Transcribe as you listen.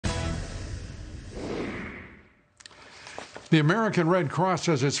The American Red Cross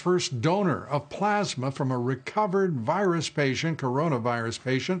says its first donor of plasma from a recovered coronavirus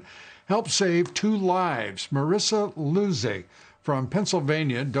patient, helped save 2 lives. Marissa Luze from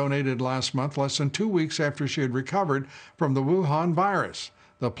Pennsylvania donated last month, less than 2 weeks after she had recovered from the Wuhan virus.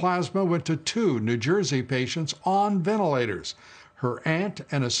 The plasma went to 2 New Jersey patients on ventilators, her aunt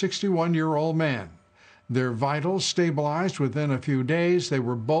and a 61-year-old man. Their vitals stabilized within a few days. They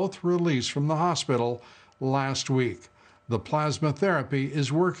were both released from the hospital last week. The plasma therapy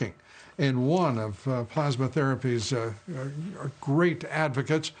is working. And one of plasma therapy's great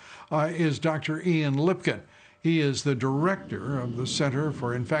advocates is Dr. Ian Lipkin. He is the director of the Center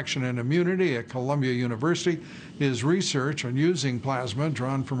for Infection and Immunity at Columbia University. His research on using plasma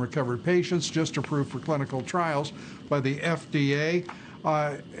drawn from recovered patients just approved for clinical trials by the FDA.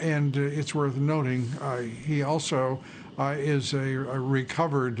 And it's worth noting, he also is a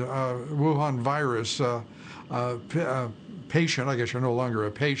recovered Wuhan virus patient. I guess you're no longer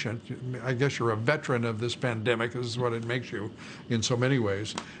a patient. I guess you're a veteran of this pandemic. This is what it makes you in so many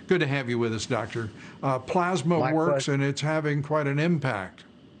ways. Good to have you with us, Doctor. Plasma works, and it's having quite an impact.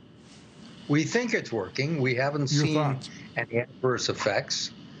 We think it's working. We haven't seen any adverse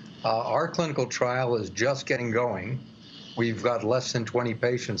effects. Our clinical trial is just getting going. We've got less than 20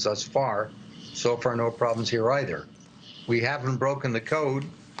 patients thus far. So far, no problems here either. We haven't broken the code.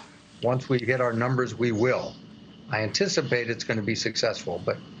 Once we hit our numbers, we will. I anticipate it's going to be successful,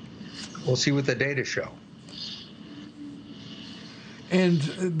 but we'll see what the data show. And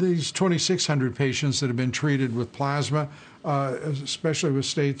these 2,600 patients that have been treated with plasma, especially with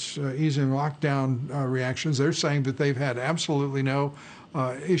states easing lockdown reactions, they're saying that they've had absolutely no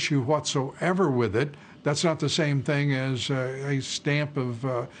issue whatsoever with it. That's not the same thing as a stamp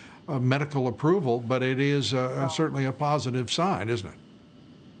of medical approval, but it is certainly a positive sign, isn't it?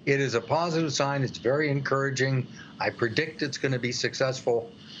 It is a positive sign. It's very encouraging. I predict it's going to be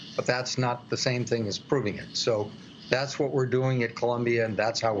successful, but that's not the same thing as proving it. So that's what we're doing at Columbia, and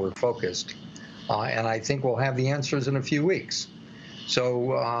that's how we're focused. And I think we'll have the answers in a few weeks.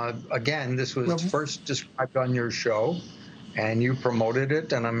 So again, this was first described on your show, and you promoted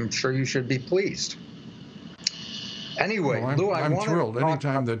it, and I'm sure you should be pleased. Anyway, well, Lou, I'm thrilled.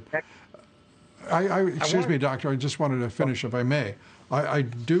 Anytime that excuse me, Doctor, I just wanted to finish, if I may. I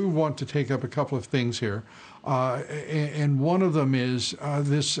do want to take up a couple of things here, and one of them is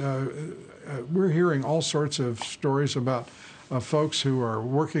this. We're hearing all sorts of stories about folks who are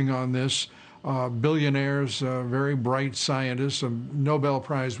working on this, billionaires, very bright scientists, Nobel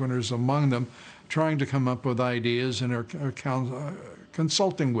Prize winners among them, trying to come up with ideas and are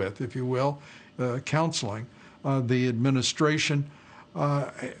consulting with, if you will, counseling the administration.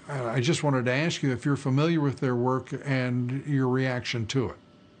 I just wanted to ask you if you're familiar with their work and your reaction to it.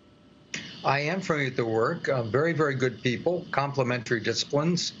 I am familiar with the work. Very, very good people, complementary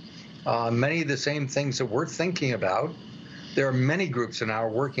disciplines, many of the same things that we're thinking about. There are many groups now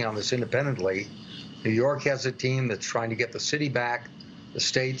working on this independently. New York has a team that's trying to get the city back, the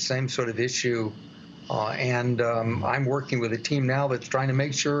state, same sort of issue. And I'm working with a team now that's trying to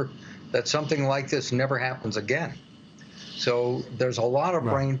make sure that something like this never happens again. So there's a lot of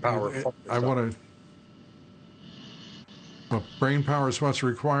brain power. I want to. Well, brain power is what's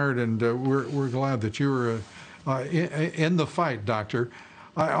required, and we're glad that you're in the fight, Doctor.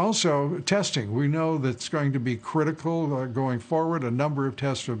 Also, testing. We know that's going to be critical going forward. A number of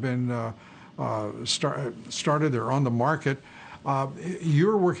tests have been started. They're on the market.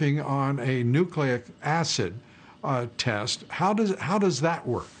 You're working on a nucleic acid test. How does that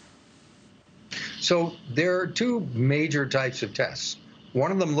work? So there are 2 major types of tests.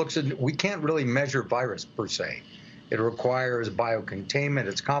 One of them looks at, we can't really measure virus per se. It requires biocontainment.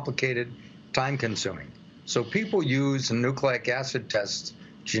 It's complicated, time-consuming. So people use nucleic acid tests,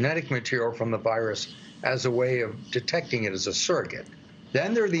 genetic material from the virus, as a way of detecting it as a surrogate.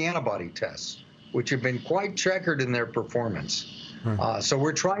 Then there are the antibody tests, which have been quite checkered in their performance. So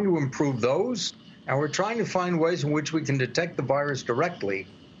we're trying to improve those, and we're trying to find ways in which we can detect the virus directly.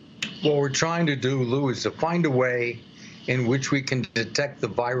 What we're trying to do, Lou, is to find a way in which we can detect the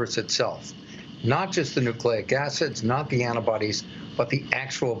virus itself. Not just the nucleic acids, not the antibodies, but the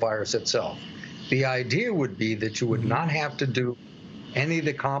actual virus itself. The idea would be that you would not have to do any of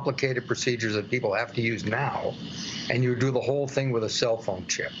the complicated procedures that people have to use now, and you do the whole thing with a cell phone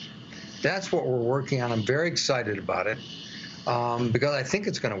chip. That's what we're working on. I'm very excited about it because I think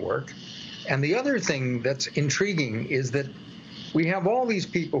it's going to work. And the other thing that's intriguing is that we have all these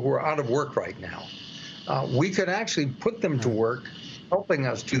people who are out of work right now. We could actually put them to work, helping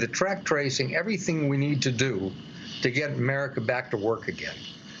us do the track tracing, everything we need to do to get America back to work again.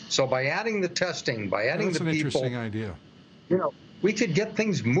 So by adding the testing, by adding the people. That's an interesting idea. we could get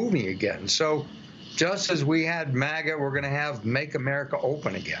things moving again. So just as we had MAGA, we're going to have Make America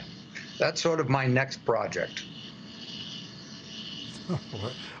Open again. That's sort of my next project.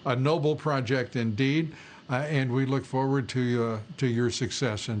 A noble project indeed, and we look forward to your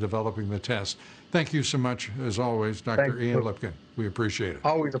success in developing the test. Thank you so much, as always, Dr. Ian Lipkin. We appreciate it.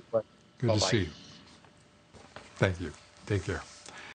 Always a pleasure. Good to see you. Thank you. Take care.